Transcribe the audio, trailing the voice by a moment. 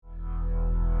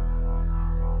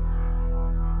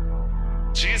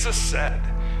Jesus said,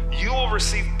 you will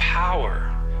receive power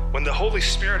when the Holy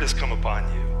Spirit has come upon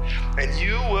you, and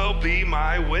you will be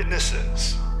my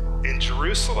witnesses in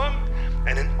Jerusalem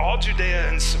and in all Judea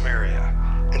and Samaria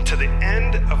and to the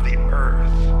end of the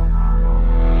earth.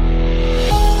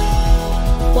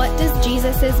 What does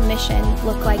Jesus' mission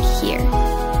look like here?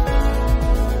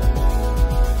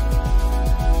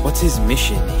 What's his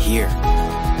mission here?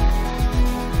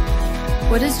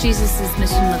 What does Jesus'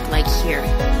 mission look like here?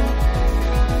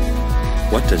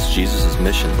 What does Jesus'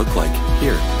 mission look like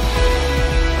here?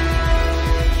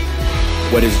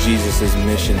 What is Jesus'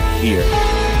 mission here?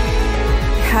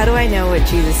 How do I know what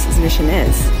Jesus' mission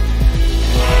is?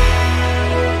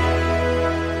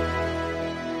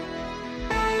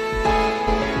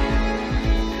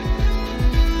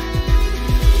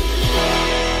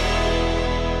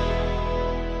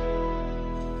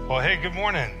 Well, hey, good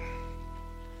morning.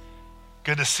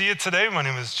 Good to see you today. My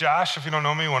name is Josh. If you don't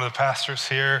know me, one of the pastors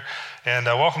here. And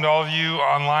welcome to all of you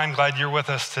online. Glad you're with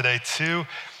us today too.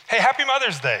 Hey, happy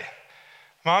Mother's Day.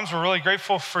 Moms, we're really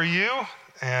grateful for you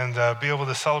and be able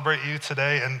to celebrate you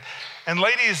today. And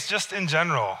ladies, just in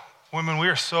general, women, we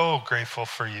are so grateful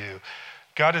for you.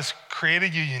 God has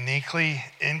created you uniquely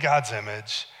in God's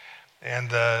image and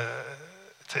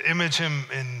to image him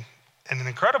in an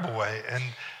incredible way.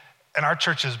 And our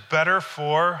church is better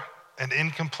for and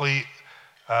incomplete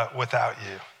without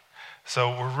you.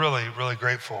 So we're really, really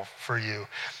grateful for you.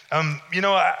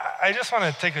 I just want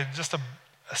to take just a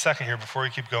second here before we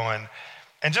keep going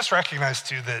and just recognize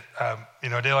too that,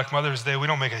 a day like Mother's Day, we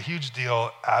don't make a huge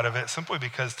deal out of it simply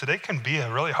because today can be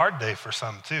a really hard day for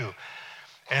some too.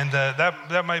 And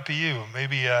that might be you.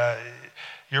 Maybe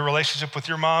your relationship with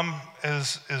your mom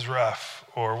is rough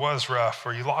or was rough,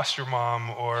 or you lost your mom,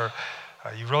 or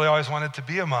you really always wanted to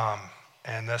be a mom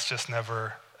and that's just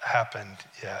never happened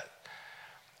yet.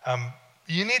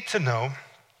 You need to know,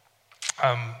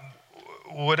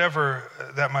 whatever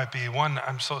that might be, one,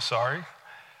 I'm so sorry.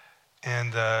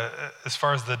 And as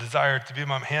far as the desire to be a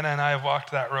mom, Hannah and I have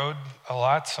walked that road a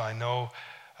lot, so I know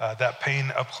that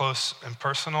pain up close and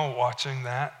personal, watching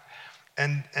that.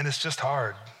 And it's just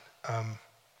hard.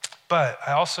 But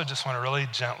I also just want to really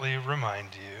gently remind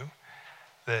you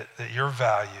that your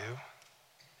value,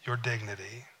 your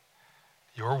dignity,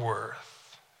 your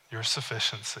worth, your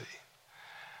sufficiency,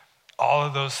 all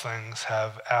of those things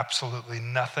have absolutely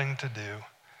nothing to do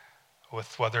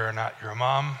with whether or not you're a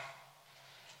mom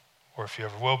or if you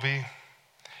ever will be.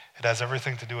 It has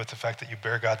everything to do with the fact that you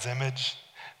bear God's image,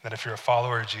 that if you're a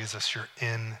follower of Jesus, you're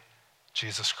in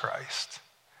Jesus Christ.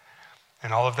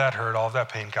 And all of that hurt, all of that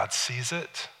pain, God sees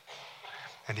it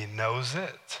and he knows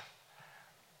it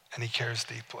and he cares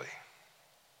deeply.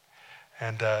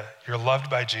 And you're loved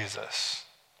by Jesus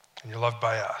and you're loved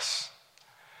by us.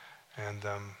 And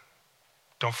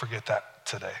don't forget that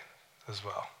today as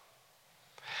well.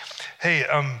 Hey,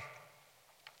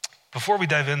 before we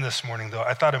dive in this morning though,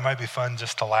 I thought it might be fun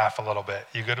just to laugh a little bit.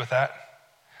 You good with that?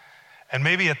 And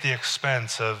maybe at the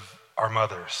expense of our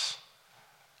mothers.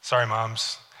 Sorry,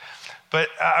 moms. But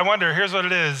I wonder, here's what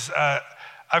it is.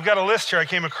 I've got a list here I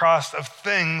came across of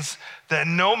things that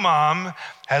no mom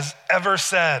has ever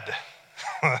said.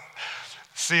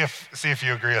 See if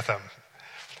you agree with them.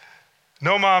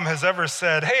 No mom has ever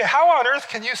said, hey, how on earth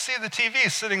can you see the TV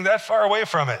sitting that far away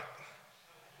from it?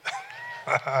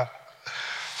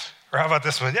 Or how about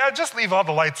this one? Yeah, just leave all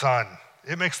the lights on.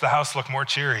 It makes the house look more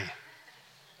cheery.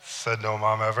 Said no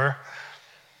mom ever.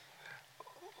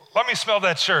 Let me smell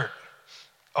that shirt.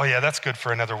 Oh yeah, that's good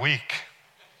for another week.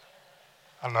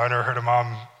 I don't know, I never heard a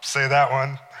mom say that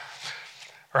one.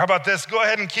 Or how about this? Go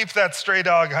ahead and keep that stray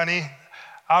dog, honey.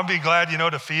 I'll be glad,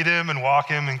 to feed him and walk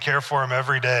him and care for him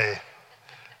every day.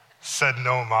 Said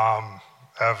no mom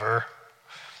ever.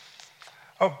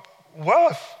 Oh,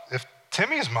 well, if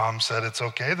Timmy's mom said it's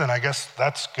okay, then I guess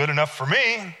that's good enough for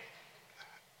me.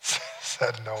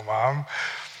 Said no mom.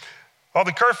 Well,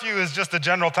 the curfew is just a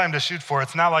general time to shoot for.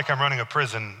 It's not like I'm running a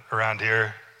prison around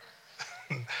here.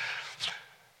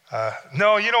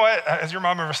 No, you know what? Has your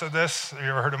mom ever said this? Have you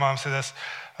ever heard a mom say this?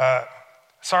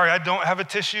 Sorry, I don't have a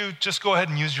tissue. Just go ahead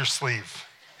and use your sleeve.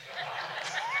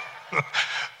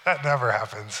 That never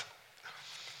happens.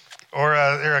 Or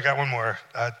here, I got one more.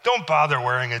 Don't bother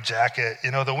wearing a jacket.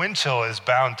 The wind chill is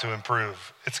bound to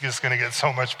improve. It's just going to get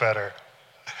so much better.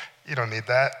 You don't need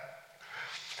that.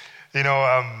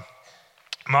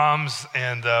 Moms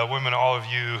and women, all of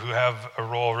you who have a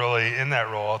role really in that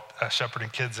role, shepherding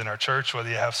kids in our church, whether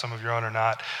you have some of your own or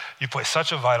not, you play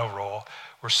such a vital role.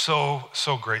 We're so,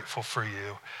 so grateful for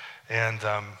you. And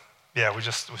we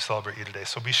celebrate you today.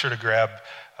 So be sure to grab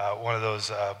one of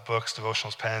those books,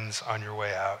 devotionals, pens on your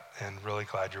way out, and really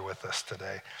glad you're with us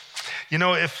today. You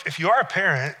know, if you are a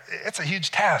parent, it's a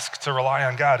huge task to rely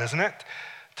on God, isn't it?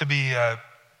 To be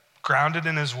grounded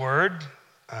in his word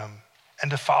and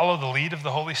to follow the lead of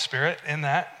the Holy Spirit in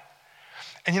that.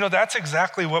 And you know, that's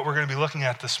exactly what we're going to be looking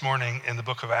at this morning in the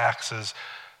book of Acts, is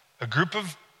a group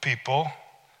of people,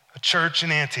 a church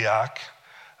in Antioch,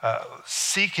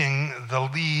 seeking the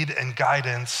lead and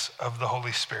guidance of the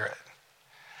Holy Spirit.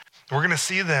 We're going to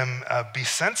see them be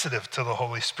sensitive to the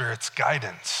Holy Spirit's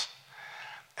guidance.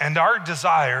 And our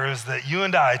desire is that you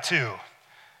and I too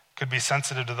could be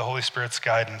sensitive to the Holy Spirit's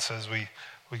guidance as we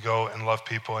go and love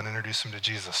people and introduce them to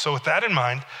Jesus. So with that in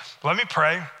mind, let me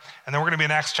pray, and then we're going to be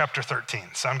in Acts chapter 13.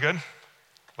 Sound good?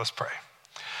 Let's pray.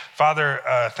 Father,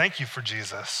 thank you for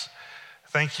Jesus.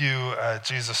 Thank you,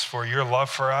 Jesus, for your love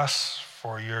for us,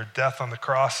 for your death on the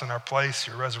cross in our place,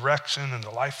 your resurrection and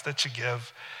the life that you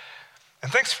give.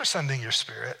 And thanks for sending your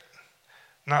Spirit,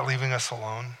 not leaving us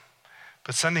alone,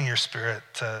 but sending your Spirit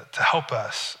to help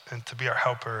us and to be our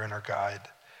helper and our guide.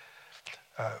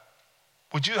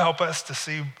 Would you help us to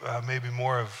see maybe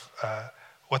more of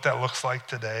what that looks like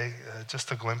today,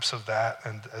 just a glimpse of that,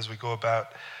 and as we go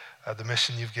about the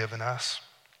mission you've given us.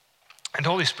 And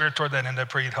Holy Spirit, toward that end, I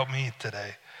pray you'd help me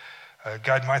today.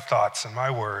 Guide my thoughts and my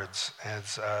words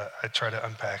as I try to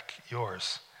unpack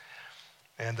yours.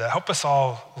 And help us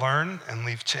all learn and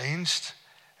leave changed.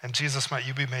 And Jesus, might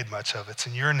you be made much of. It's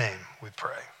in your name we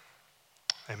pray.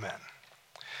 Amen.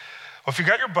 Well, if you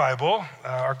got your Bible,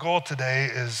 our goal today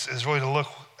is really to look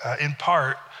in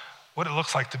part what it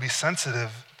looks like to be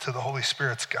sensitive to the Holy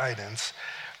Spirit's guidance.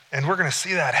 And we're going to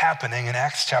see that happening in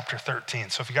Acts chapter 13.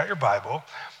 So if you got your Bible,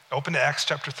 open to Acts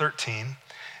chapter 13.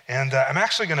 And I'm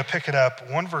actually going to pick it up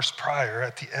one verse prior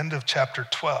at the end of chapter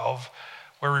 12,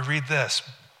 where we read this.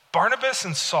 Barnabas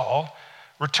and Saul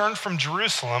returned from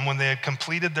Jerusalem when they had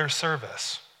completed their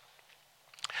service.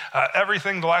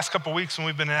 Everything the last couple of weeks when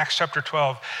we've been in Acts chapter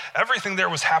 12, everything there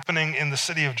was happening in the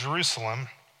city of Jerusalem.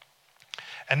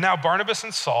 And now Barnabas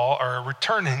and Saul are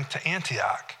returning to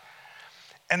Antioch.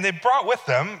 And they brought with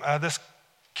them this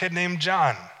kid named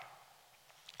John,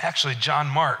 actually John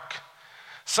Mark.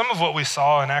 Some of what we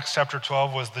saw in Acts chapter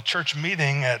 12 was the church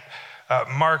meeting at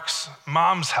Mark's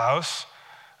mom's house.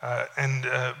 And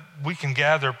we can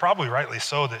gather, probably rightly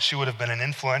so, that she would have been an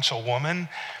influential woman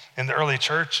in the early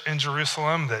church in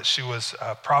Jerusalem, that she was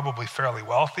probably fairly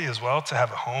wealthy as well to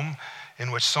have a home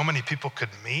in which so many people could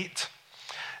meet.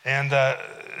 And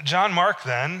John Mark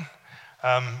then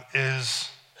his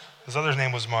other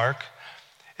name was Mark.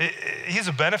 He's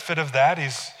a benefit of that.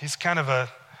 He's kind of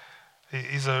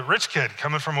he's a rich kid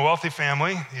coming from a wealthy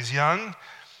family. He's young,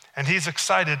 and he's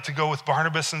excited to go with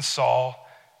Barnabas and Saul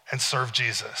and serve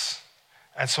Jesus.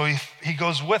 And so he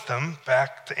goes with them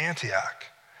back to Antioch.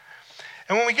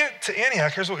 And when we get to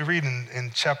Antioch, here's what we read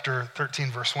in chapter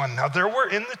 13, verse 1. Now there were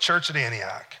in the church at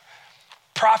Antioch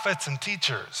prophets and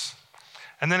teachers.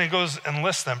 And then it goes and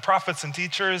lists them. Prophets and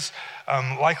teachers,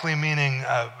 likely meaning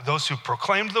those who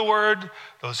proclaimed the word,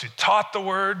 those who taught the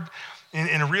word,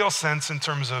 in a real sense in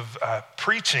terms of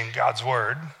preaching God's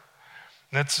word.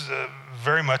 That's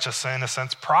very much in a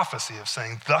sense, prophecy of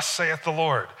saying, thus saith the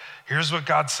Lord. Here's what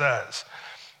God says.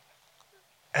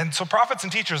 And so prophets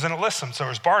and teachers, and it lists them. So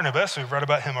there's Barnabas, we've read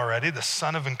about him already, the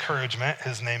son of encouragement,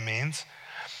 his name means.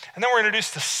 And then we're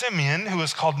introduced to Simeon, who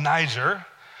is called Niger.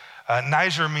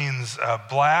 Niger means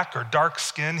black or dark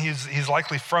skin. He's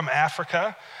likely from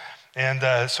Africa.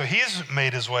 And so he's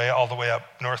made his way all the way up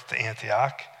north to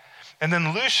Antioch. And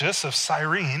then Lucius of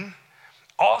Cyrene,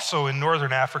 also in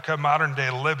northern Africa, modern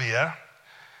day Libya.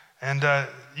 And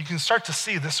you can start to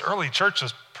see this early church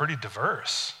was pretty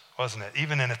diverse, wasn't it?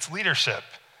 Even in its leadership.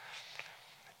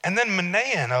 And then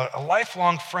Manaen, a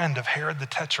lifelong friend of Herod the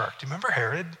Tetrarch. Do you remember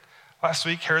Herod? Last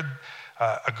week, Herod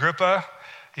Agrippa,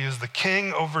 he was the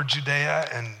king over Judea,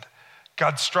 and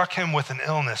God struck him with an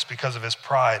illness because of his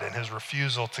pride and his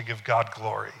refusal to give God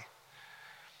glory.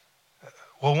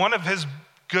 Well, one of his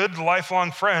good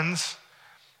lifelong friends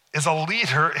is a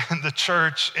leader in the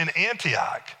church in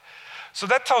Antioch. So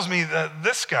that tells me that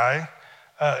this guy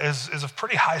is of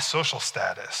pretty high social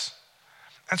status.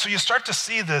 And so you start to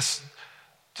see this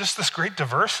great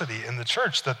diversity in the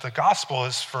church, that the gospel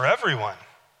is for everyone.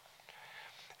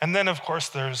 And then, of course,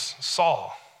 there's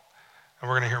Saul. And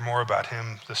we're going to hear more about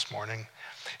him this morning.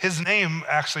 His name,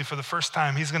 actually, for the first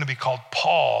time, he's going to be called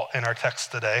Paul in our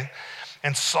text today.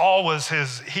 And Saul was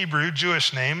his Hebrew,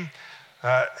 Jewish name.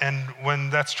 And when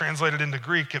that's translated into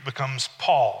Greek, it becomes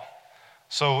Paul.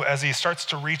 So as he starts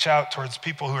to reach out towards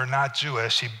people who are not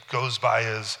Jewish, he goes by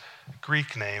his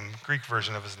Greek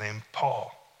version of his name,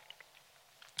 Paul.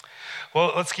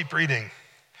 Well, let's keep reading.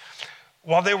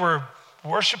 While they were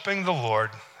worshiping the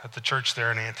Lord at the church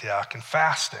there in Antioch and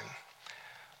fasting,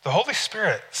 the Holy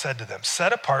Spirit said to them,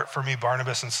 "Set apart for me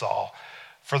Barnabas and Saul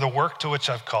for the work to which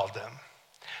I've called them."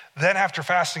 Then after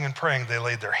fasting and praying, they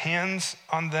laid their hands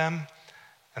on them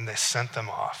and they sent them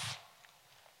off.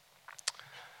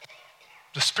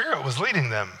 The Spirit was leading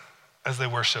them as they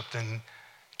worshiped and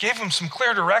gave them some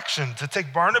clear direction to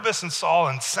take Barnabas and Saul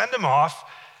and send them off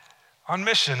on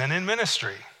mission and in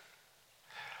ministry.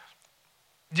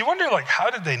 Do you wonder, how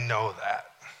did they know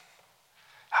that?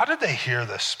 How did they hear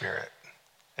the Spirit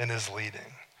in his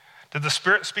leading? Did the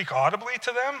Spirit speak audibly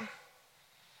to them?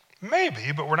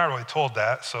 Maybe, but we're not really told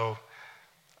that, so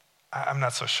I'm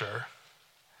not so sure.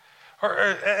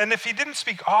 And if he didn't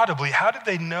speak audibly, how did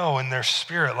they know in their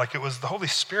spirit, like it was the Holy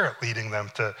Spirit leading them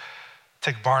to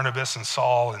take Barnabas and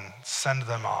Saul and send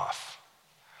them off?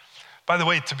 By the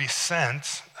way, to be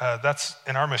sent, that's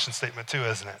in our mission statement too,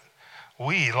 isn't it?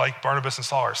 We, like Barnabas and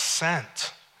Saul, are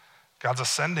sent. God's a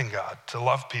sending God to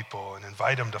love people and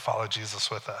invite them to follow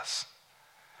Jesus with us.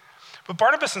 But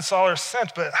Barnabas and Saul are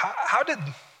sent, but how did,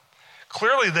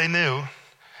 clearly they knew,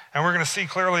 and we're going to see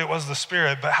clearly it was the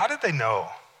Spirit, but how did they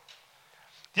know?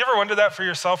 Do you ever wonder that for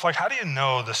yourself? How do you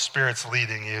know the Spirit's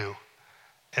leading you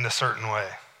in a certain way?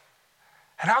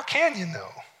 And how can you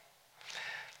know?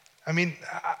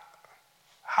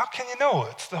 How can you know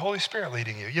it's the Holy Spirit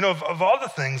leading you? Of all the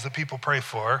things that people pray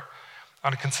for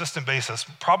on a consistent basis,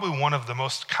 probably one of the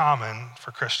most common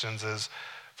for Christians is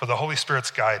for the Holy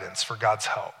Spirit's guidance, for God's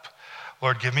help.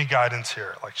 Lord, give me guidance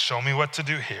here. Show me what to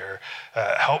do here.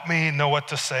 Help me know what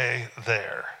to say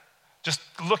there. Just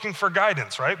looking for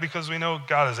guidance, right? Because we know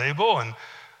God is able and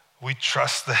we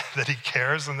trust that he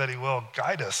cares and that he will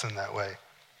guide us in that way.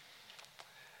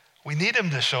 We need him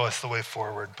to show us the way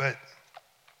forward, but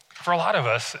for a lot of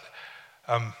us,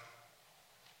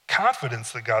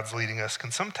 confidence that God's leading us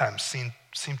can sometimes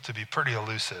seem to be pretty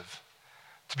elusive,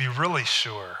 to be really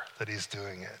sure that he's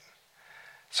doing it.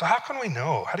 So how can we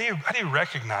know? How do you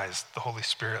recognize the Holy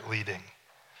Spirit leading?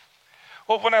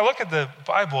 Well, when I look at the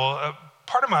Bible,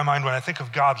 part of my mind when I think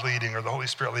of God leading or the Holy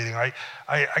Spirit leading,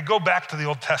 I go back to the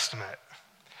Old Testament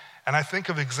and I think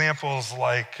of examples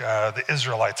like the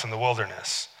Israelites in the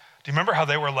wilderness. Do you remember how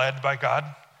they were led by God?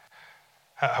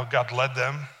 How God led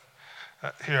them?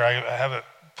 Here, I have it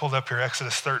pulled up here,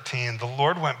 Exodus 13. The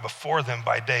Lord went before them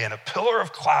by day in a pillar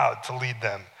of cloud to lead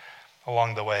them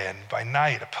along the way, and by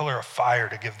night, a pillar of fire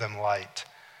to give them light,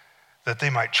 that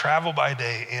they might travel by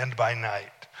day and by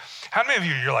night. How many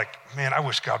of you're like, man, I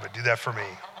wish God would do that for me?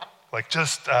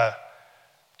 Just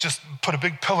put a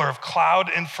big pillar of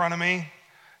cloud in front of me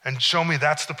and show me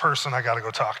that's the person I got to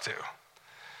go talk to.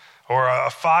 Or a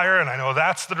fire, and I know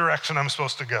that's the direction I'm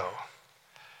supposed to go.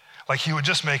 He would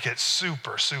just make it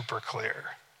super, super clear.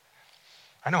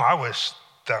 I know I wish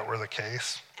that were the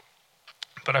case,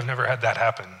 but I've never had that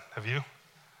happen. Have you?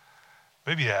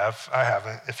 Maybe you have. I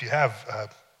haven't. If you have,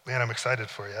 man, I'm excited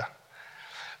for you.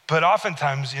 But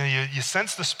oftentimes, you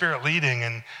sense the Spirit leading,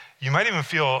 and you might even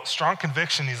feel strong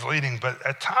conviction he's leading, but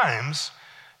at times,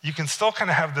 you can still kind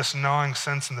of have this gnawing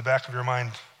sense in the back of your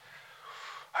mind,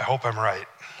 I hope I'm right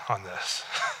on this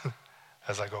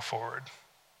as I go forward.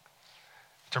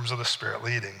 In terms of the Spirit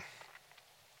leading.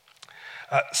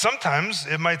 Sometimes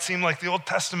it might seem like the Old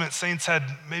Testament saints had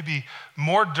maybe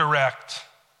more direct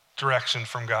direction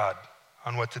from God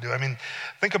on what to do.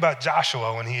 Think about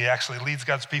Joshua when he actually leads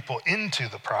God's people into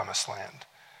the promised land.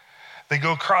 They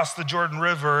go across the Jordan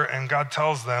River and God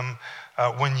tells them,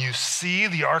 when you see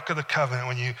the Ark of the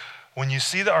Covenant, when you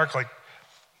see the Ark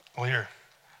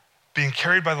being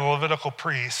carried by the Levitical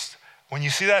priest, when you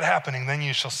see that happening, then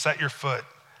you shall set your foot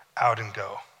out and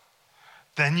go.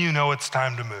 Then you know it's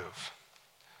time to move.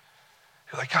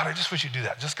 You're like, God, I just wish you'd do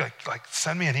that. Just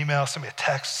send me an email, send me a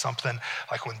text, something.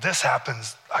 When this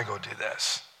happens, I go do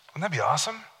this. Wouldn't that be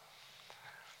awesome?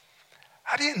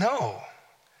 How do you know?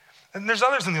 And there's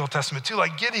others in the Old Testament too,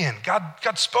 like Gideon.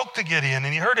 God spoke to Gideon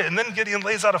and he heard it, and then Gideon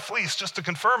lays out a fleece just to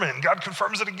confirm it, and God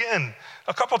confirms it again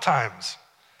a couple times.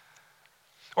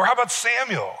 Or how about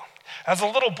Samuel? As a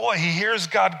little boy, he hears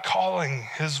God calling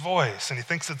his voice and he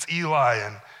thinks it's Eli,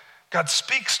 and God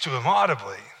speaks to him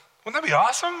audibly. Wouldn't that be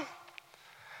awesome?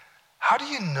 How do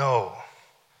you know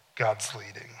God's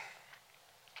leading?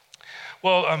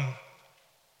 Well,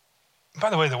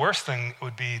 by the way, the worst thing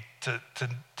would be to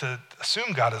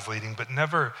assume God is leading, but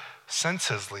never sense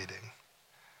his leading.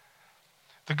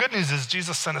 The good news is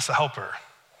Jesus sent us a helper.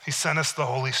 He sent us the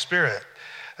Holy Spirit.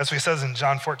 That's what he says in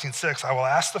John 14:6, I will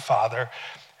ask the Father,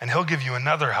 And he'll give you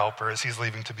another helper as he's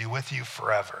leaving to be with you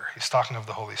forever. He's talking of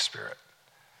the Holy Spirit.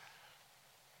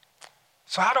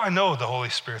 So how do I know the Holy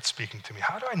Spirit's speaking to me?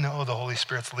 How do I know the Holy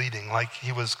Spirit's leading like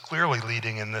he was clearly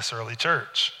leading in this early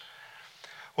church?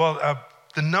 Well,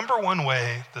 the number one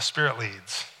way the Spirit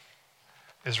leads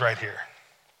is right here,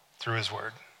 through his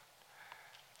word.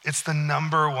 It's the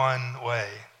number one way,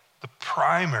 the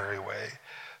primary way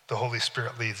the Holy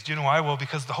Spirit leads. Do you know why? Well,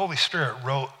 because the Holy Spirit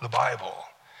wrote the Bible.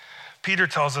 Peter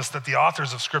tells us that the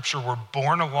authors of Scripture were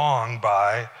borne along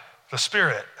by the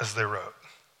Spirit as they wrote.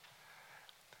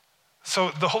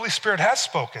 So the Holy Spirit has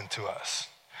spoken to us.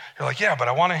 You're like, yeah, but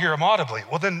I want to hear him audibly.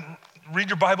 Well, then read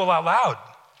your Bible out loud.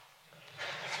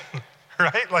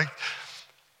 Right? Like,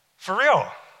 for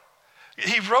real.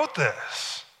 He wrote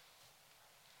this.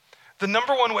 The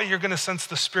number one way you're going to sense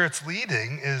the Spirit's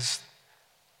leading is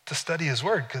to study his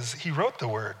word, because he wrote the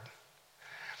word.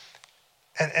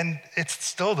 And it's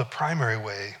still the primary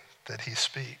way that he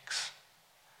speaks.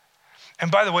 And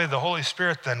by the way, the Holy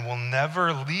Spirit then will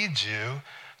never lead you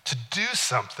to do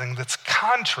something that's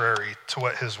contrary to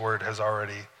what his word has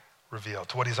already revealed,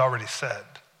 to what he's already said.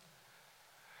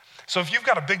 So if you've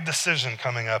got a big decision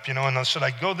coming up, and should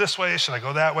I go this way? Should I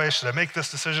go that way? Should I make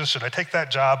this decision? Should I take that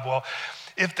job? Well,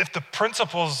 if the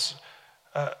principles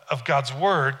of God's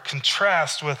word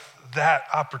contrast with that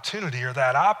opportunity or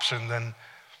that option, then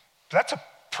that's a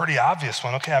pretty obvious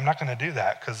one. Okay, I'm not going to do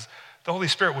that because the Holy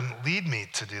Spirit wouldn't lead me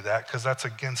to do that because that's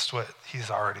against what he's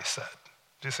already said.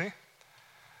 Do you see?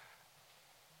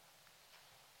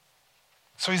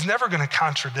 So he's never going to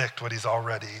contradict what he's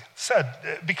already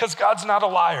said because God's not a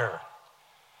liar.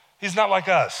 He's not like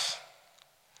us.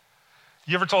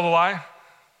 You ever told a lie?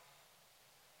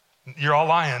 You're all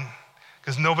lying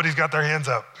because nobody's got their hands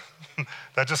up.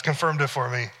 That just confirmed it for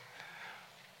me.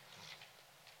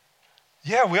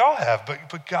 Yeah, we all have,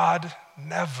 but God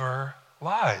never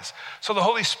lies. So the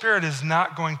Holy Spirit is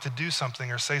not going to do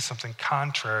something or say something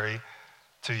contrary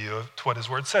to you, to what his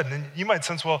word said. And you might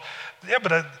sense, well, yeah,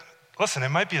 but listen, it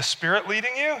might be a spirit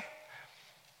leading you,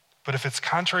 but if it's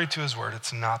contrary to his word,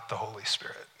 it's not the Holy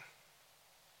Spirit.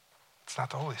 It's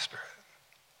not the Holy Spirit.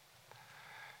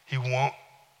 He won't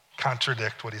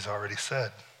contradict what he's already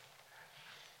said.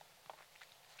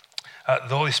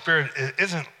 The Holy Spirit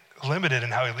isn't limited in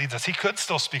how he leads us. He could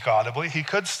still speak audibly. He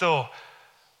could still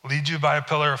lead you by a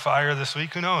pillar of fire this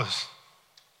week. Who knows?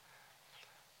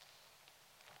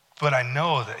 But I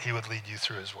know that he would lead you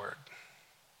through his word.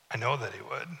 I know that he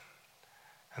would,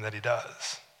 and that he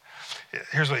does.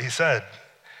 Here's what he said.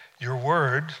 Your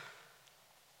word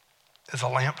is a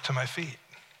lamp to my feet.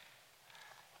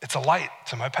 It's a light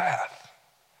to my path.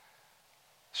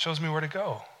 It shows me where to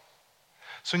go.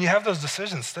 So when you have those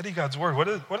decisions, study God's word. What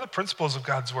do the principles of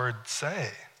God's word say?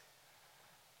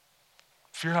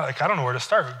 If you're not like, I don't know where to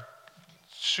start,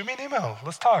 shoot me an email.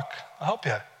 Let's talk. I'll help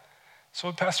you. So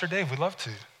with Pastor Dave, we'd love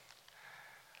to.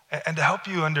 And to help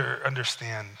you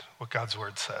understand what God's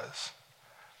word says.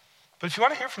 But if you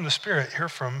want to hear from the Spirit, hear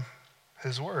from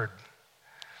his word.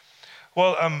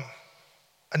 Well,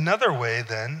 another way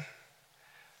then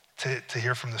to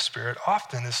hear from the Spirit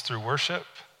often is through worship,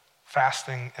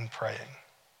 fasting, and praying.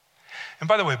 And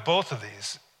by the way, both of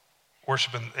these,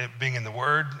 worship and being in the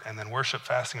word, and then worship,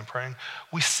 fasting, and praying,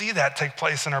 we see that take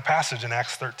place in our passage in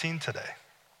Acts 13 today.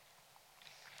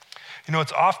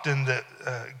 It's often that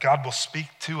God will speak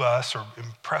to us or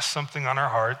impress something on our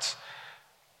hearts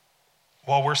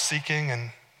while we're seeking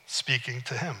and speaking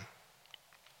to him.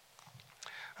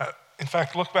 In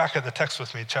fact, look back at the text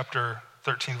with me, chapter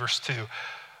 13, verse 2.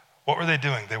 What were they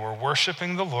doing? They were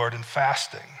worshiping the Lord and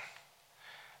fasting.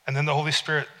 And then the Holy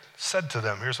Spirit said to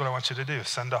them, here's what I want you to do,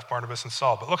 send off Barnabas and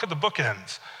Saul. But look at the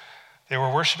bookends. They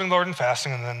were worshiping the Lord and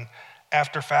fasting, and then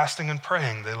after fasting and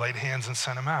praying, they laid hands and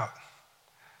sent them out.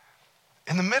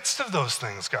 In the midst of those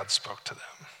things, God spoke to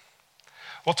them.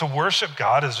 Well, to worship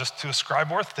God is just to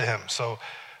ascribe worth to him. So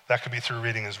that could be through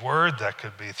reading his word. That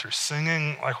could be through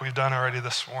singing like we've done already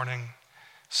this morning.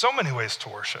 So many ways to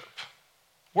worship.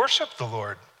 Worship the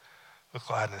Lord with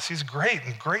gladness. He's great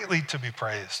and greatly to be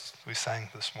praised. We sang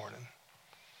this morning.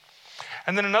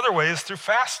 And then another way is through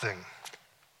fasting.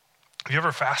 Have you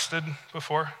ever fasted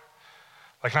before?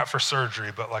 Like not for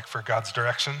surgery, but like for God's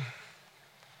direction?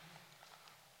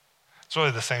 It's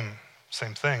really the same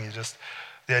thing.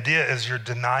 The idea is you're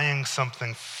denying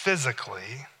something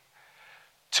physically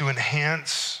to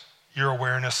enhance your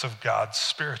awareness of God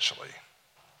spiritually.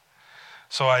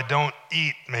 So I don't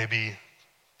eat maybe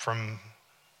from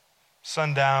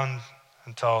sundown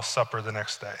until supper the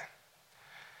next day.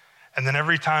 And then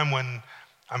every time when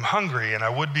I'm hungry and I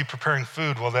would be preparing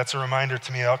food. Well, that's a reminder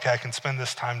to me, okay, I can spend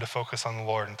this time to focus on the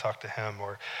Lord and talk to him.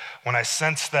 Or when I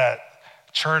sense that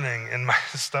churning in my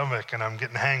stomach and I'm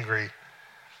getting hangry,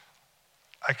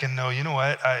 I can know, you know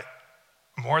what?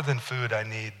 More than food, I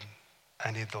need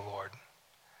the Lord.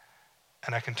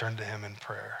 And I can turn to him in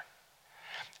prayer.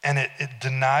 And it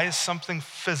denies something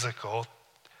physical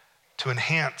to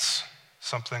enhance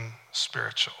something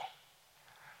spiritual.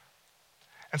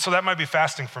 And so that might be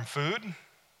fasting from food.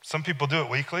 Some people do it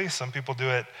weekly. Some people do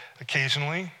it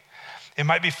occasionally. It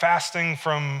might be fasting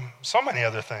from so many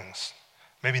other things.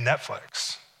 Maybe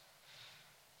Netflix,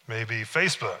 maybe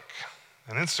Facebook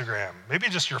and Instagram, maybe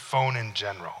just your phone in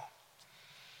general.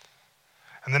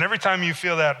 And then every time you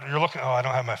feel that, you're looking, I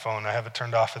don't have my phone. I have it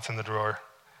turned off. It's in the drawer.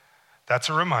 That's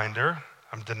a reminder.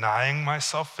 I'm denying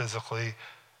myself physically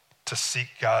to seek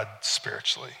God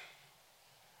spiritually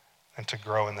and to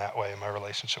grow in that way in my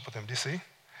relationship with him. Do you see?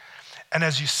 And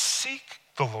as you seek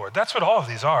the Lord, that's what all of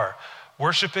these are.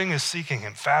 Worshiping is seeking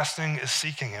him. Fasting is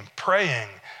seeking him. Praying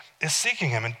is seeking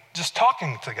him. And just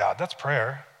talking to God, that's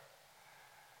prayer.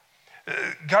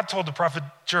 God told the prophet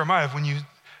Jeremiah, when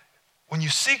you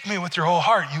seek me with your whole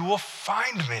heart, you will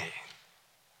find me.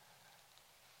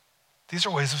 These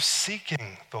are ways of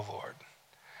seeking the Lord.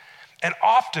 And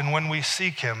often when we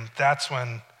seek him, that's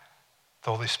when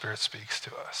the Holy Spirit speaks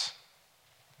to us.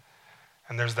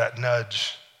 And there's that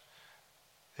nudge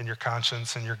in your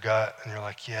conscience and your gut, and you're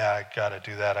like, yeah, I gotta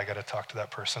do that. I gotta talk to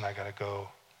that person. I gotta go.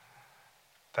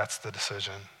 That's the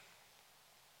decision.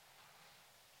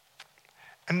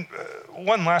 And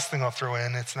one last thing I'll throw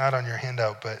in, it's not on your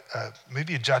handout, but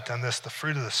maybe you jot down this, the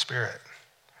fruit of the Spirit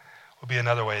will be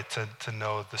another way to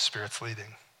know the Spirit's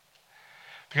leading.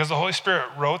 Because the Holy Spirit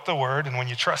wrote the word, and when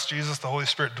you trust Jesus, the Holy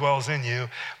Spirit dwells in you,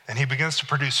 and he begins to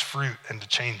produce fruit and to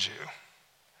change you.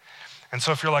 And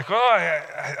so if you're like,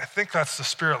 I think that's the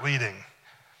Spirit leading.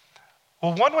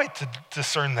 Well, one way to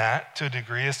discern that to a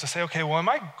degree is to say, okay, well, am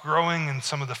I growing in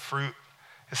some of the fruit?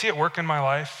 Is he at work in my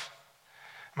life?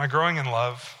 Am I growing in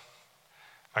love?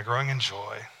 Am I growing in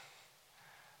joy?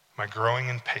 Am I growing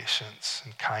in patience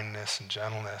and kindness and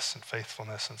gentleness and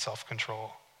faithfulness and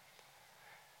self-control?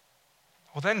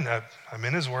 Well, then I'm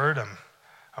in his word,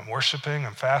 I'm worshiping,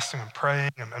 I'm fasting, I'm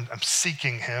praying, I'm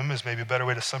seeking him is maybe a better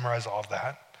way to summarize all of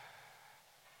that.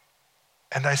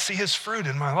 And I see his fruit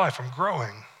in my life, I'm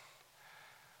growing.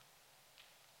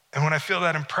 And when I feel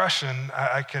that impression,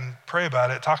 I can pray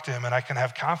about it, talk to him, and I can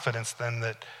have confidence then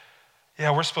that,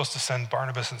 yeah, we're supposed to send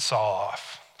Barnabas and Saul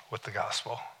off with the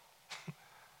gospel.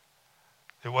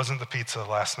 It wasn't the pizza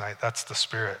last night, that's the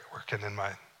Spirit working in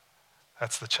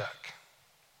that's the check.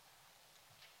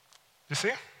 You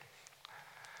see?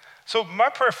 So my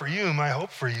prayer for you, my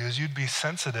hope for you is you'd be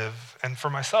sensitive, and for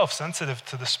myself, sensitive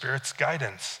to the Spirit's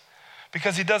guidance.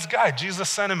 Because he does guide. Jesus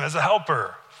sent him as a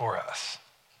helper for us.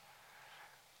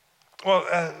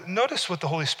 Well, notice what the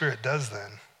Holy Spirit does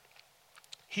then.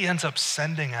 He ends up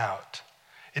sending out.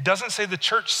 It doesn't say the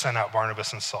church sent out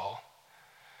Barnabas and Saul.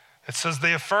 It says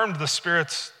they affirmed the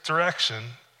Spirit's direction,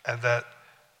 and that,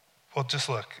 well, just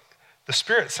look, the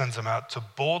Spirit sends them out to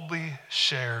boldly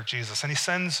share Jesus. And he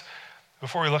sends,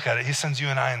 before we look at it, he sends you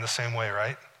and I in the same way,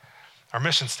 right? Our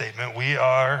mission statement, we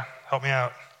are, help me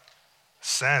out,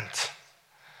 sent.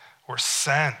 We're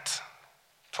sent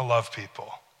to love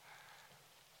people,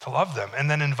 to love them, and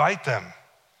then invite them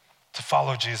to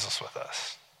follow Jesus with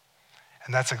us.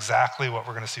 And that's exactly what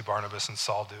we're going to see Barnabas and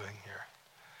Saul doing here.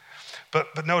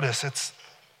 But notice,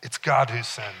 it's God who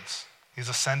sends. He's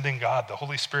a sending God. The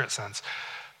Holy Spirit sends.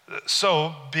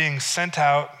 So, being sent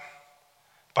out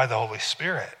by the Holy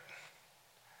Spirit,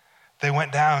 they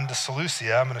went down to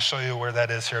Seleucia. I'm going to show you where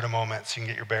that is here in a moment so you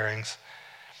can get your bearings.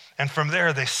 And from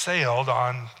there, they sailed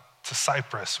on to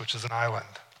Cyprus, which is an island.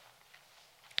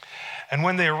 And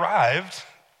when they arrived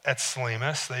at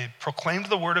Salamis, they proclaimed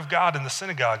the word of God in the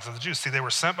synagogues of the Jews. See, they were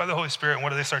sent by the Holy Spirit, and what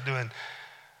do they start doing?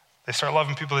 They start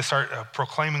loving people. They start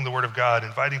proclaiming the word of God,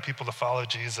 inviting people to follow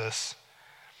Jesus.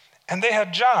 And they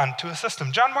had John to assist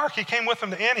them. John Mark, he came with them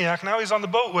to Antioch. Now he's on the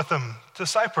boat with them to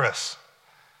Cyprus.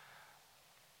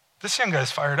 This young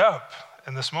guy's fired up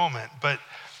in this moment. But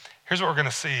here's what we're going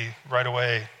to see right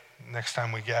away next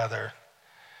time we gather,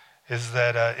 is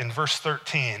that in verse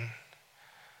 13,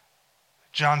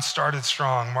 John started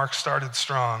strong, Mark started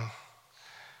strong,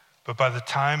 but by the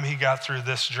time he got through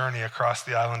this journey across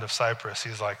the island of Cyprus,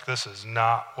 he's like, this is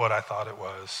not what I thought it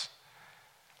was.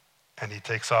 And he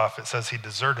takes off. It says he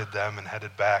deserted them and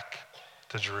headed back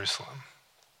to Jerusalem.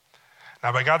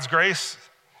 Now, by God's grace,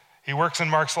 he works in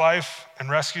Mark's life and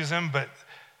rescues him, but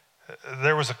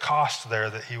there was a cost there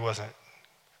that he wasn't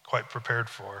quite prepared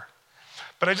for.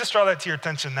 But I just draw that to your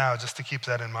attention now just to keep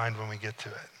that in mind when we get to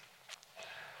it.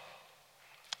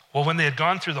 Well, when they had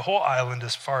gone through the whole island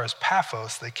as far as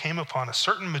Paphos, they came upon a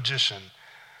certain magician,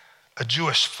 a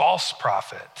Jewish false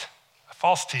prophet, a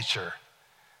false teacher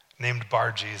named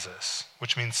Bar-Jesus,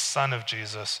 which means son of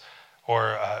Jesus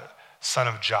or son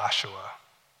of Joshua.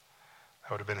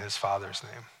 That would have been his father's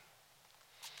name.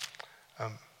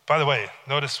 By the way,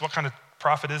 notice what kind of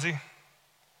prophet is he?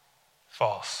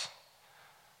 False.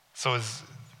 So is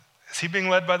he being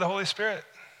led by the Holy Spirit?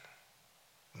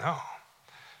 No,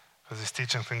 because he's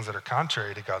teaching things that are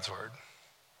contrary to God's word.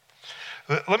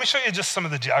 Let me show you just some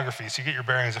of the geography so you get your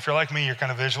bearings. If you're like me, you're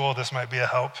kind of visual, this might be a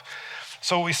help.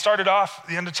 So we started off,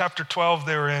 the end of chapter 12,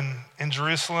 they were in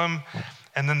Jerusalem,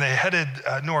 and then they headed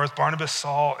north, Barnabas,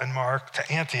 Saul, and Mark,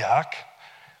 to Antioch.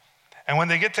 And when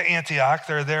they get to Antioch,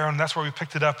 they're there, and that's where we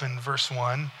picked it up in verse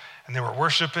 1, and they were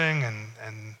worshiping,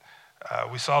 and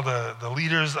we saw the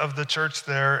leaders of the church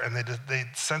there, and they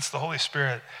sensed the Holy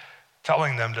Spirit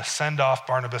telling them to send off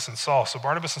Barnabas and Saul. So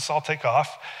Barnabas and Saul take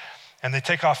off, and they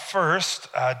take off first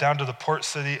down to the port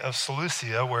city of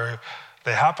Seleucia, where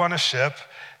they hop on a ship,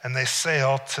 and they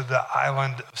sail to the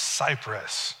island of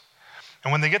Cyprus.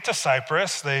 And when they get to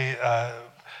Cyprus, they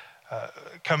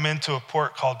come into a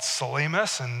port called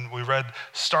Salamis, and we read,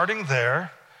 starting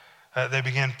there, they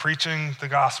began preaching the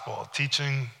gospel,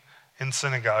 teaching in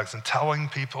synagogues and telling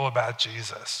people about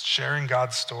Jesus, sharing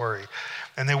God's story.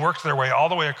 And they worked their way all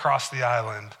the way across the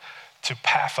island to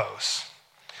Paphos.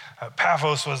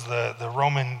 Paphos was the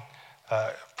Roman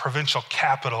provincial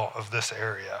capital of this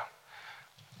area.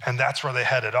 And that's where they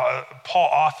headed. Paul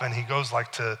often, he goes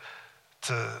like to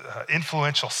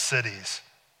influential cities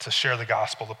to share the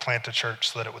gospel, to plant a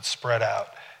church so that it would spread out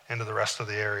into the rest of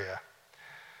the area.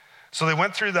 So they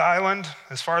went through the island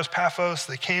as far as Paphos.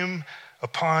 They came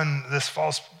upon this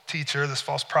false teacher, this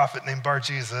false prophet named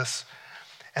Bar-Jesus.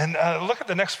 And look at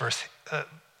the next verse.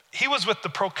 He was with the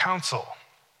proconsul.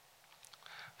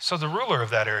 So the ruler of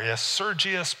that area,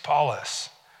 Sergius Paulus,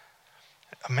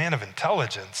 a man of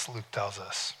intelligence, Luke tells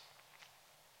us.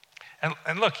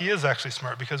 And look, he is actually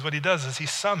smart, because what he does is he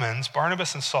summons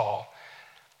Barnabas and Saul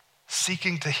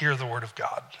seeking to hear the word of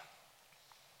God.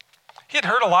 He had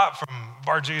heard a lot from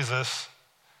Bar-Jesus.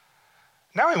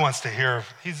 Now he wants to hear,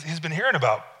 he's been hearing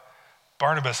about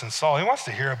Barnabas and Saul. He wants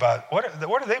to hear about what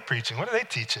are they preaching? What are they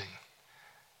teaching?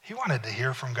 He wanted to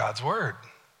hear from God's word.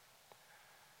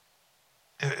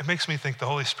 It makes me think the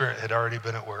Holy Spirit had already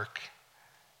been at work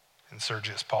in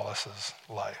Sergius Paulus's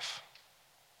life.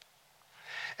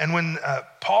 And when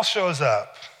Paul shows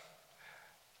up,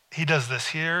 he does this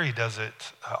here, he does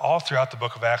it all throughout the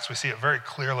book of Acts. We see it very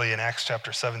clearly in Acts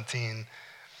chapter 17.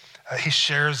 He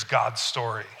shares God's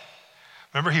story.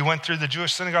 Remember, he went through the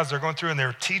Jewish synagogues they're going through, and they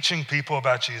were teaching people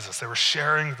about Jesus. They were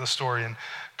sharing the story. And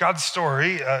God's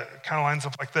story kind of lines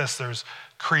up like this. There's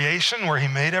creation, where he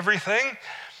made everything.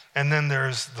 And then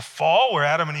there's the fall, where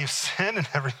Adam and Eve sin and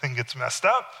everything gets messed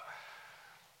up.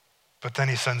 But then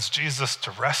he sends Jesus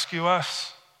to rescue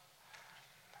us.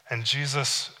 And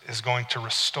Jesus is going to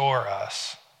restore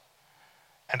us.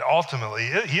 And ultimately,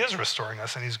 he is restoring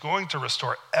us, and he's going to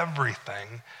restore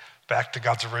everything back to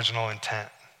God's original intent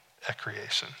at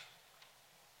creation.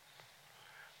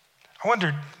 I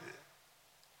wondered,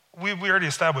 we already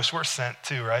established we're sent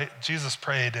too, right? Jesus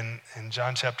prayed in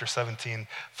John chapter 17,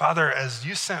 Father, as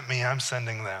you sent me, I'm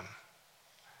sending them.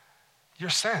 You're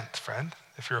sent, friend,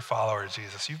 if you're a follower of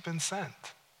Jesus. You've been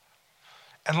sent.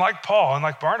 And like Paul and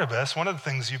like Barnabas, one of the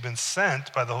things you've been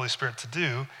sent by the Holy Spirit to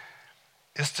do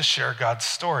is to share God's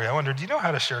story. I wonder, do you know how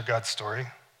to share God's story?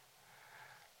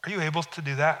 Are you able to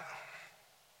do that?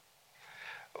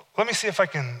 Let me see if I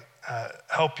can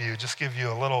help you, just give you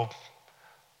a little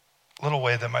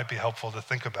way that might be helpful to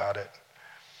think about it.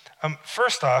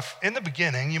 First off, in the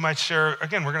beginning, you might share,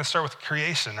 again, we're going to start with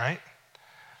creation, right?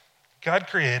 God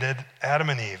created Adam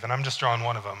and Eve, and I'm just drawing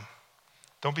one of them.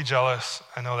 Don't be jealous.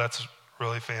 I know that's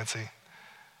really fancy.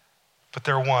 But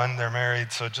they're one, they're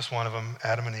married, so just one of them,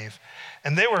 Adam and Eve.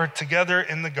 And they were together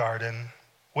in the garden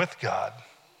with God.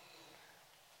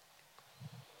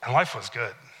 And life was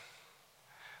good.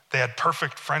 They had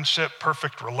perfect friendship,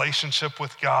 perfect relationship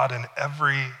with God in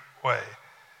every way.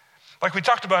 Like we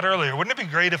talked about earlier, wouldn't it be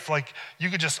great if you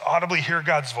could just audibly hear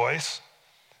God's voice?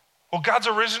 Well, God's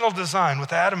original design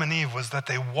with Adam and Eve was that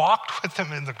they walked with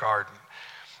him in the garden.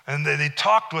 And they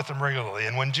talked with him regularly.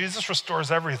 And when Jesus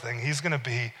restores everything, he's going to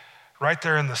be right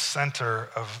there in the center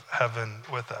of heaven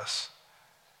with us,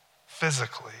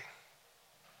 physically.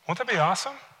 Won't that be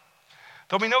awesome?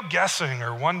 There'll be no guessing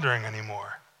or wondering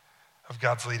anymore of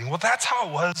God's leading. Well, that's how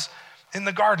it was in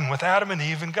the garden with Adam and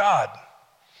Eve and God.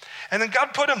 And then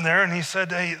God put him there and he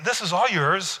said, hey, this is all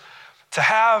yours to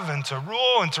have and to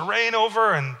rule and to reign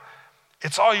over, and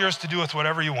it's all yours to do with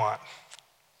whatever you want.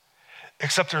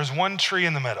 Except there's one tree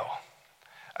in the middle.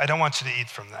 I don't want you to eat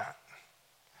from that.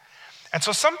 And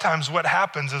so sometimes what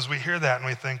happens is we hear that and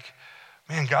we think,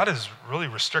 man, God is really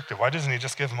restrictive. Why doesn't he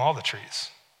just give them all the trees?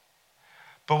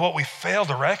 But what we fail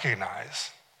to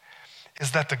recognize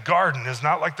is that the garden is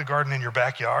not like the garden in your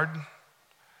backyard.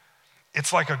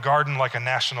 It's like a garden, like a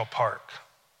national park.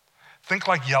 Think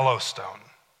like Yellowstone.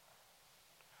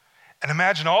 And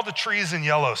imagine all the trees in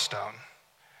Yellowstone.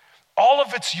 All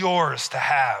of it's yours to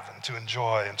have and to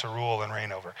enjoy and to rule and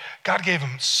reign over. God gave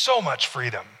him so much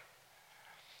freedom.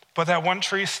 But that one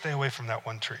tree, stay away from that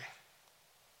one tree.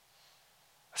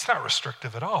 It's not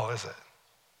restrictive at all, is it?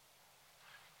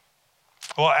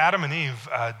 Well, Adam and Eve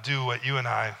do what you and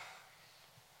I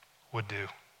would do.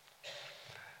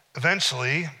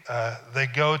 Eventually, they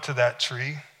go to that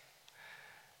tree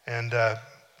and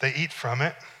they eat from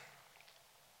it.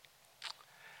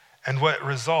 And what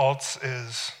results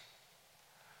is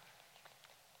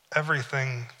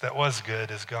everything that was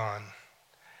good is gone.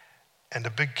 And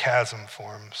a big chasm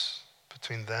forms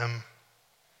between them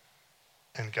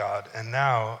and God. And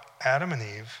now Adam and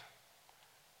Eve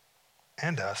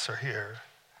and us are here.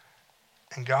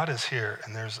 And God is here.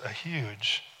 And there's a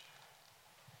huge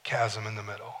chasm in the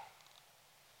middle.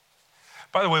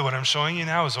 By the way, what I'm showing you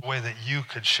now is a way that you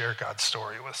could share God's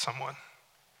story with someone.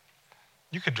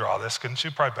 You could draw this, couldn't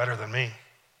you? Probably better than me.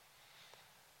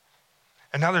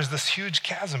 And now there's this huge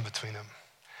chasm between them.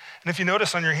 And if you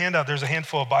notice on your handout, there's a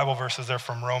handful of Bible verses there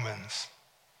from Romans.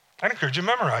 I'd encourage you to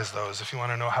memorize those if you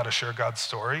want to know how to share God's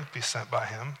story, be sent by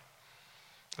him.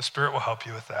 The Spirit will help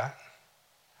you with that.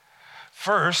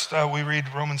 First, we read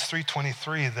Romans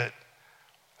 3:23 that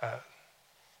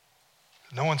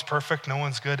no one's perfect, no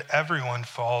one's good. Everyone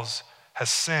has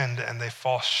sinned, and they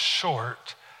fall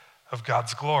short of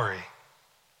God's glory.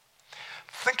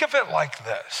 Think of it like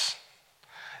this.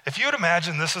 If you would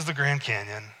imagine this is the Grand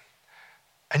Canyon,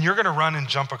 and you're gonna run and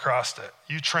jump across it.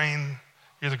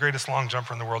 You're the greatest long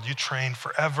jumper in the world. You train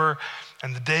forever,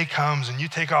 and the day comes, and you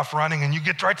take off running, and you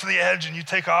get right to the edge, and you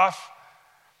take off.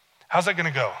 How's that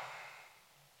gonna go?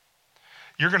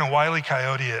 You're gonna Wile E.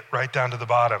 Coyote it right down to the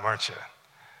bottom, aren't you?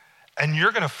 And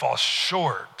you're gonna fall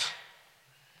short.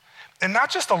 And not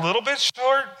just a little bit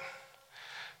short,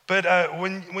 but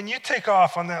when you take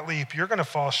off on that leap, you're gonna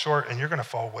fall short, and you're gonna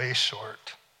fall way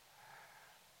short.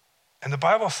 And the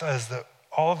Bible says that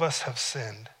all of us have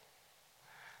sinned,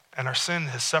 and our sin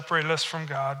has separated us from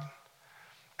God,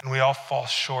 and we all fall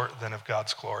short then of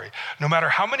God's glory. No matter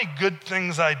how many good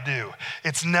things I do,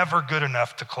 it's never good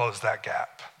enough to close that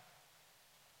gap.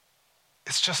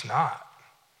 It's just not.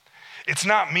 It's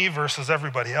not me versus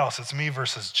everybody else. It's me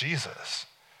versus Jesus,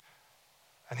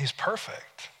 and he's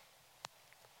perfect.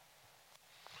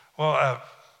 Well,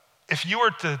 if you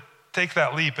were to take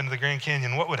that leap into the Grand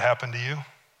Canyon, what would happen to you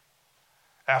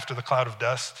after the cloud of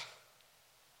dust?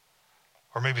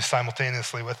 Or maybe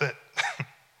simultaneously with it?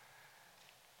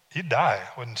 You'd die,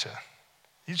 wouldn't you?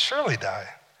 You'd surely die.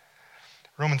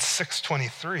 Romans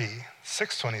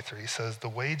 6:23 says, the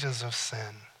wages of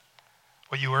sin,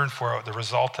 what you earn for it, the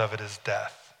result of it is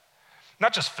death.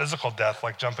 Not just physical death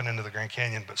like jumping into the Grand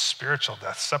Canyon, but spiritual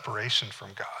death, separation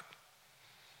from God.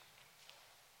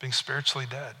 Being spiritually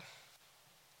dead.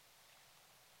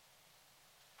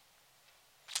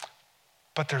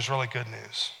 But there's really good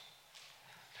news.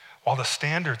 While the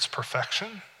standard's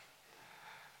perfection,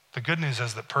 the good news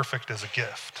is that perfect is a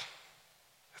gift.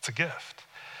 It's a gift.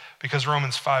 Because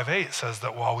Romans 5:8 says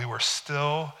that while we were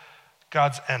still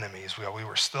God's enemies, while we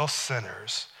were still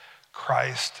sinners,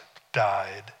 Christ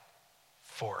died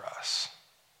for us.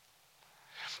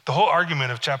 The whole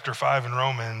argument of chapter 5 in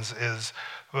Romans is,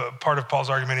 part of Paul's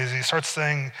argument is he starts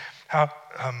saying how,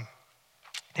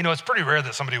 it's pretty rare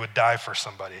that somebody would die for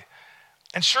somebody.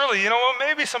 And surely,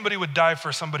 maybe somebody would die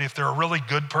for somebody if they're a really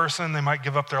good person, they might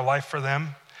give up their life for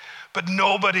them. But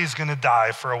nobody's gonna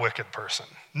die for a wicked person.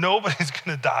 Nobody's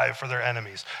gonna die for their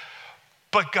enemies.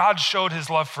 But God showed his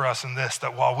love for us in this,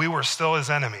 that while we were still his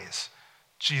enemies,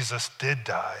 Jesus did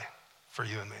die for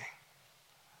you and me.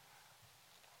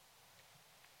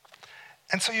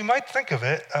 And so you might think of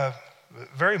it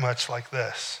very much like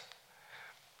this.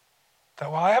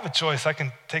 That while I have a choice, I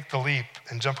can take the leap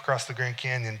and jump across the Grand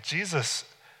Canyon. Jesus,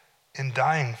 in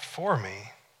dying for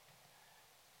me,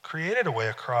 created a way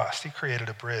across. He created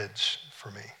a bridge for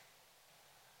me.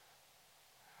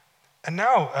 And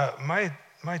now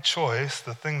my choice,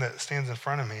 the thing that stands in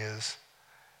front of me is,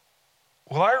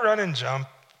 will I run and jump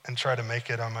and try to make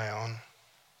it on my own?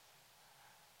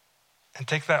 And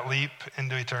take that leap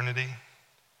into eternity?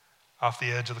 off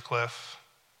the edge of the cliff?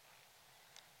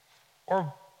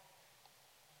 Or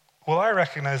will I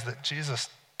recognize that Jesus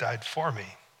died for me?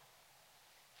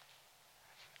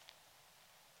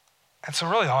 And so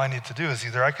really all I need to do is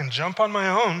either I can jump on my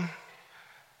own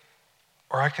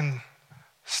or I can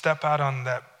step out on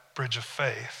that bridge of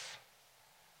faith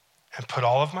and put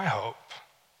all of my hope,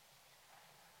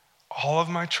 all of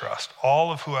my trust,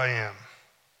 all of who I am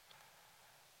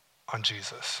on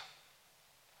Jesus,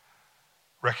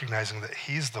 recognizing that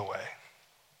he's the way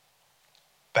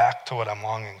back to what I'm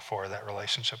longing for, that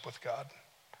relationship with God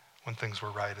when things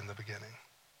were right in the beginning.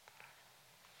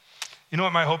 You know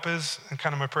what my hope is and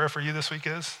kind of my prayer for you this week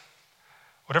is?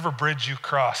 Whatever bridge you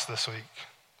cross this week,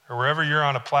 or wherever you're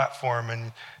on a platform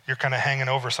and you're kind of hanging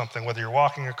over something, whether you're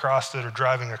walking across it or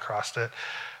driving across it,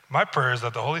 my prayer is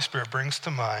that the Holy Spirit brings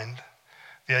to mind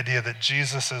the idea that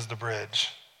Jesus is the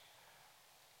bridge.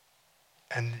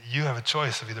 And you have a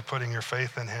choice of either putting your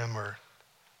faith in him or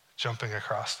jumping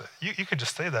across it. You could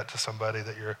just say that to somebody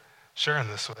that you're sharing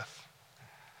this with.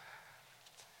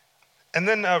 And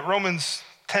then Romans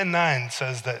 10:9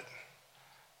 says that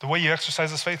the way you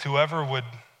exercise this faith, whoever would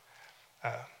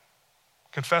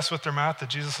confess with their mouth that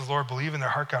Jesus is Lord, believe in their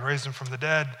heart God raised him from the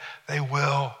dead, they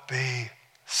will be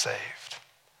saved.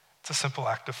 It's a simple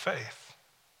act of faith.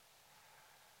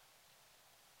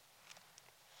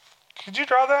 Could you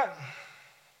draw that?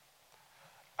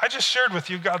 I just shared with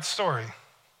you God's story.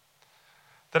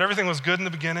 That everything was good in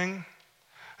the beginning,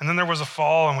 and then there was a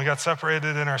fall and we got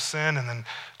separated in our sin, and then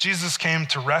Jesus came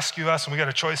to rescue us and we got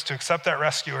a choice to accept that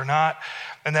rescue or not,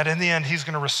 and that in the end he's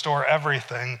gonna restore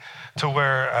everything to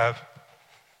where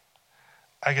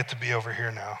I get to be over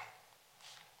here now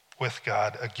with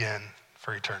God again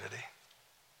for eternity.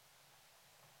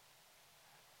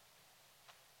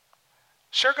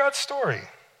 Share God's story.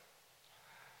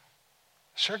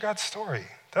 Share God's story.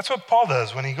 That's what Paul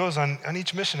does when he goes on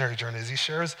each missionary journey, is he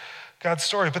shares God's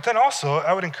story. But then also,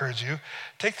 I would encourage you,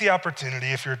 take the opportunity,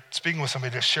 if you're speaking with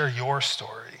somebody, to share your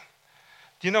story.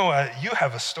 You know, you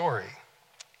have a story.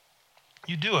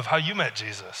 You do, of how you met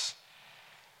Jesus.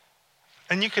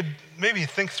 And you could maybe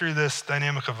think through this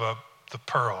dynamic of the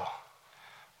pearl.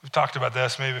 We've talked about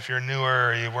this. Maybe if you're newer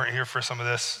or you weren't here for some of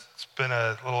this, it's been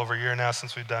a little over a year now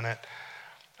since we've done it.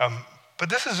 But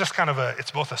this is just kind of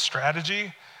it's both a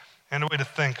strategy and a way to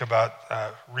think about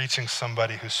reaching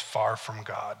somebody who's far from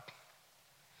God.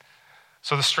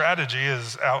 So the strategy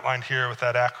is outlined here with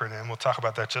that acronym. We'll talk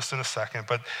about that just in a second.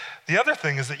 But the other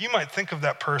thing is that you might think of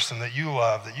that person that you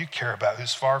love, that you care about,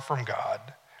 who's far from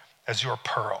God, as your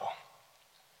pearl.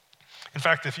 In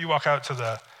fact, if you walk out to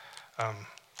the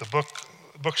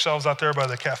bookshelves out there by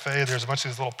the cafe, there's a bunch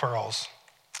of these little pearls.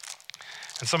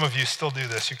 And some of you still do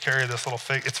this. You carry this little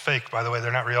fake, it's fake, by the way,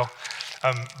 they're not real.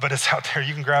 But it's out there.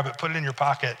 You can grab it, put it in your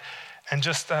pocket, and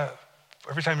just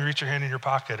every time you reach your hand in your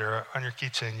pocket or on your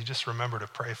keychain, you just remember to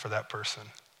pray for that person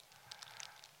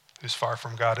who's far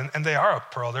from God. And they are a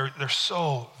pearl. They're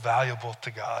so valuable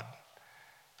to God.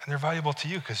 And they're valuable to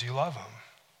you because you love them.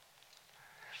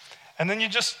 And then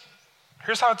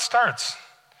here's how it starts.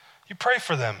 You pray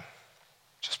for them.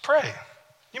 Just pray.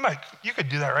 You could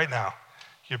do that right now.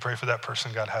 You pray for that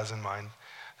person God has in mind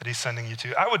that he's sending you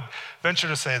to. I would venture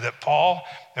to say that Paul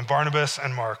and Barnabas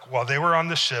and Mark, while they were on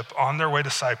the ship on their way to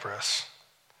Cyprus,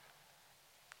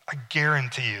 I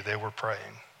guarantee you they were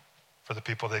praying for the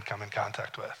people they'd come in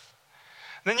contact with.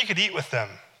 And then you could eat with them.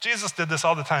 Jesus did this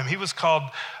all the time. He was called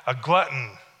a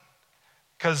glutton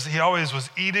because he always was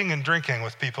eating and drinking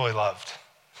with people he loved.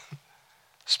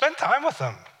 Spend time with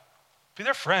them. Be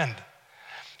their friend.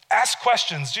 Ask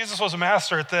questions. Jesus was a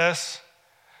master at this.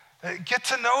 Get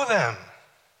to know them.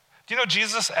 Do you know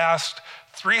Jesus asked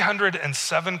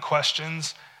 307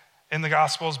 questions in the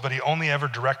Gospels, but he only ever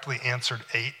directly answered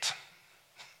 8?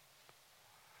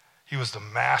 He was the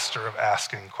master of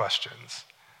asking questions.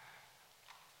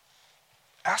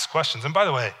 Ask questions. And by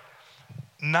the way,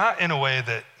 not in a way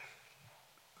that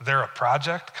they're a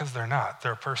project, because they're not.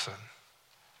 They're a person.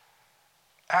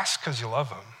 Ask because you love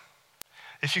them.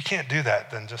 If you can't do that,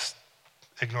 then just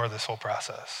ignore this whole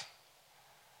process.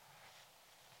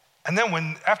 And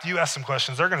then after you ask some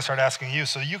questions, they're going to start asking you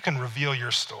so you can reveal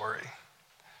your story.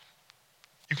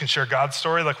 You can share God's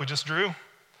story like we just drew. You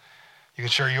can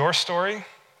share your story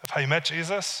of how you met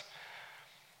Jesus.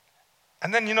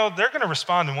 And then, they're going to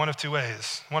respond in one of two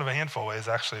ways, one of a handful of ways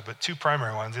actually, but two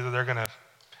primary ones. Either they're going to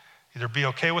either be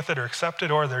okay with it or accept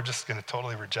it, or they're just going to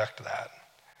totally reject that.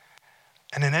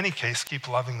 And in any case, keep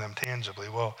loving them tangibly.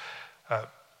 Well,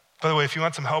 by the way, if you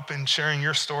want some help in sharing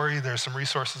your story, there's some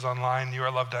resources online,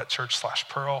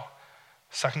 youareloved.church/pearl.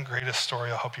 Second greatest story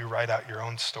will help you write out your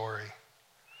own story.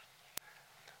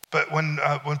 But when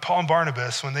Paul and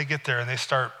Barnabas, when they get there and they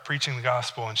start preaching the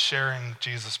gospel and sharing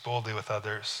Jesus boldly with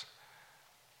others,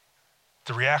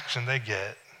 the reaction they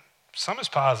get, some is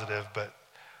positive, but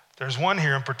there's one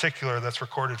here in particular that's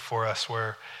recorded for us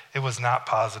where it was not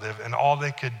positive, and all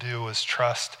they could do was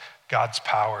trust God's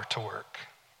power to work.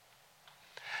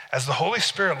 As the Holy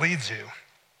Spirit leads you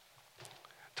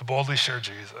to boldly share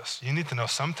Jesus, you need to know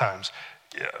sometimes,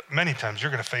 many times,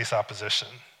 you're going to face opposition.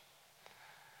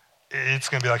 It's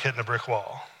going to be like hitting a brick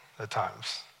wall at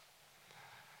times.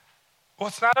 Well,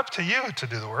 it's not up to you to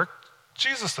do the work.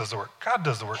 Jesus does the work. God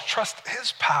does the work. Trust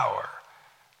his power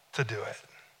to do it.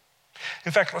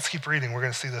 In fact, let's keep reading. We're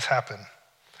going to see this happen.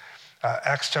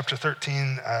 Acts chapter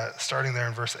 13, starting there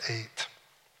in verse 8.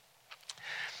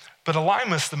 But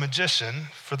Elymas the magician,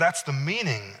 for that's the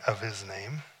meaning of his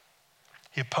name,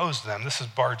 he opposed them. This is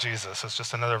Bar Jesus. It's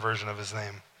just another version of his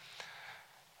name.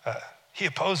 He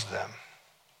opposed them.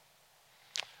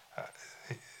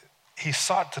 He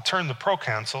sought to turn the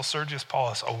proconsul, Sergius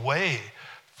Paulus, away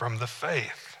from the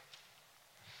faith.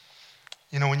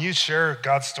 You know, when you share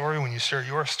God's story, when you share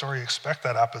your story, expect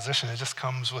that opposition. It just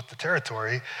comes with the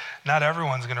territory. Not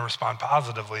everyone's going to respond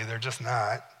positively. They're just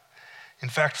not. In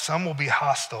fact, some will be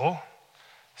hostile.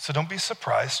 So don't be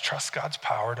surprised. Trust God's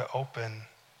power to open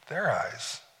their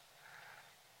eyes.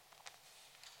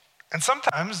 And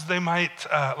sometimes they might,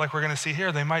 like we're going to see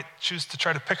here, they might choose to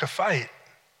try to pick a fight.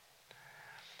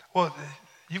 Well,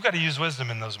 you've got to use wisdom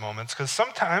in those moments, because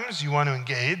sometimes you want to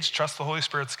engage, trust the Holy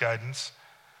Spirit's guidance.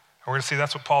 And we're going to see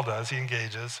that's what Paul does. He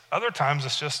engages. Other times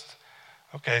it's just,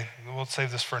 okay, we'll save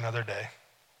this for another day.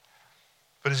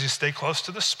 But as you stay close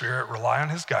to the Spirit, rely on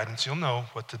his guidance, you'll know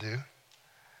what to do.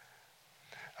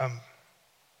 Well,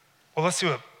 let's see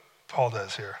what Paul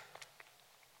does here.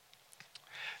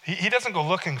 He doesn't go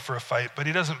looking for a fight, but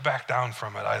he doesn't back down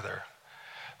from it either.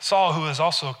 Saul, who is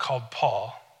also called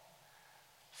Paul,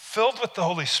 filled with the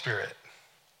Holy Spirit,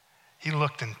 he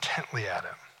looked intently at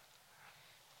him.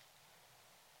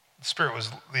 The Spirit was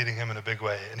leading him in a big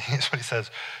way, and here's what he says: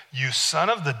 "You son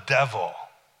of the devil."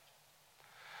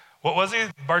 What was he?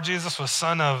 Bar Jesus was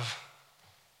son of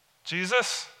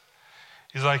Jesus?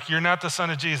 He's like, you're not the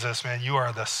son of Jesus, man. You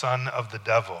are the son of the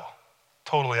devil.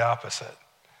 Totally opposite.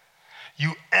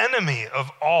 You enemy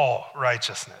of all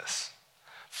righteousness,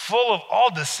 full of all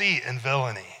deceit and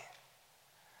villainy.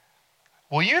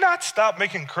 Will you not stop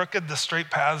making crooked the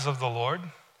straight paths of the Lord?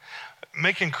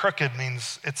 Making crooked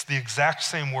means it's the exact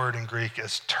same word in Greek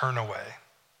as turn away.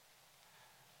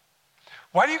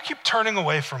 Why do you keep turning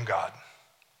away from God?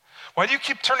 Why do you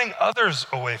keep turning others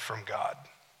away from God?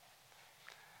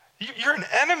 You're an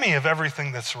enemy of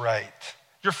everything that's right.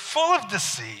 You're full of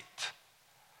deceit.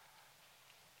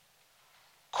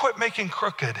 Quit making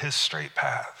crooked his straight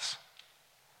paths.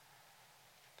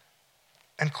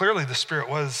 And clearly the Spirit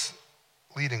was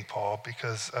leading Paul,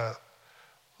 because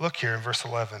look here in verse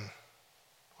 11,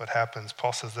 what happens.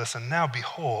 Paul says this: "And now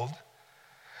behold,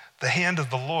 the hand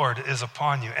of the Lord is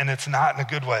upon you," and it's not in a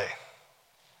good way.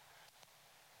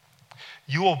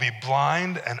 "You will be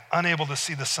blind and unable to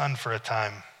see the sun for a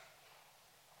time."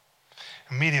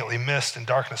 Immediately mist and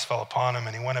darkness fell upon him,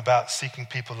 and he went about seeking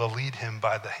people to lead him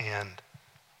by the hand.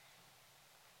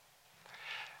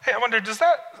 Hey, I wonder, does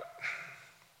that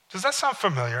sound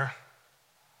familiar?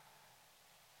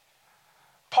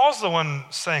 Paul's the one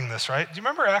saying this, right? Do you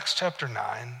remember Acts chapter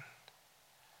 9?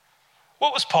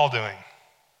 What was Paul doing?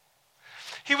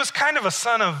 He was kind of a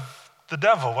son of the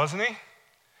devil, wasn't he?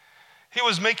 He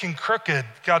was making crooked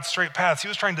God's straight paths. He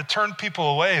was trying to turn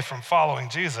people away from following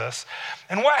Jesus.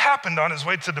 And what happened on his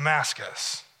way to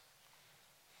Damascus?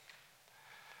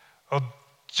 Well,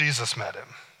 Jesus met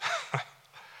him.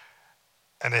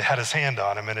 And it had his hand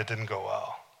on him, and it didn't go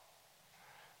well.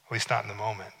 At least not in the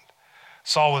moment.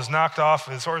 Saul was knocked off,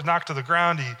 his horse knocked to the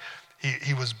ground.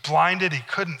 He was blinded, he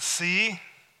couldn't see.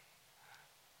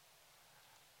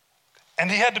 And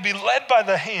he had to be led by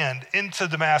the hand into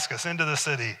Damascus, into the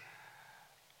city,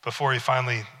 before he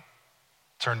finally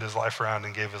turned his life around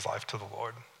and gave his life to the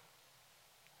Lord.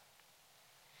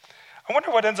 I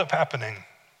wonder what ends up happening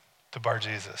to Bar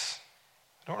Jesus.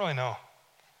 I don't really know.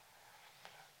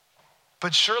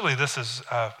 But surely this is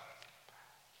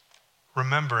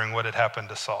remembering what had happened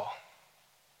to Saul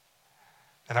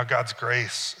and how God's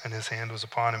grace and his hand was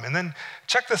upon him. And then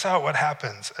check this out, what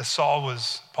happens as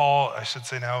Paul, I should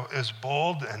say now, is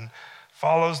bold and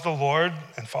follows the Lord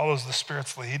and follows the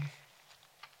Spirit's lead.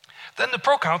 Then the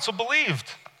proconsul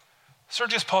believed.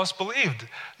 Sergius Paulus believed.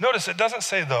 Notice it doesn't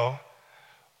say, though,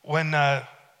 when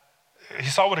he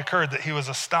saw what occurred, that he was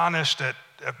astonished at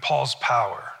Paul's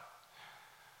power,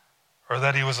 or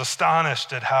that he was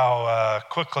astonished at how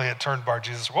quickly it turned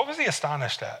Bar-Jesus. What was he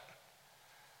astonished at?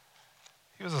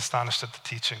 He was astonished at the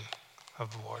teaching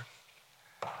of the Lord.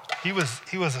 He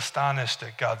was astonished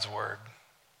at God's word,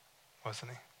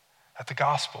 wasn't he? At the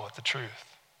gospel, at the truth.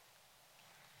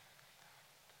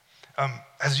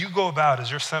 As you go about,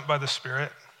 as you're sent by the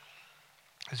Spirit,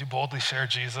 as you boldly share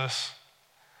Jesus,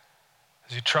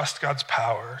 as you trust God's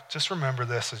power, just remember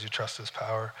this as you trust his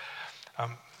power.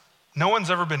 No one's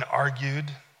ever been argued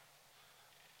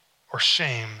or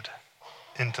shamed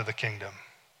into the kingdom.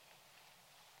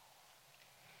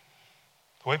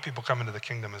 The way people come into the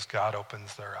kingdom is God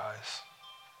opens their eyes.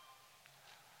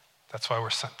 That's why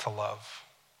we're sent to love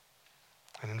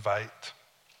and invite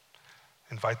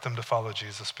them to follow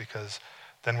Jesus, because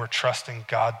then we're trusting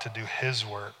God to do his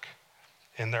work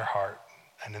in their heart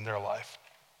and in their life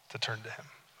to turn to him.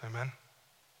 Amen?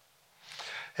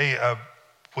 Hey,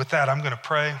 with that, I'm going to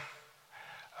pray.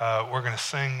 We're going to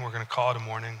sing. We're going to call it a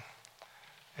morning.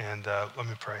 And let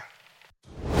me pray.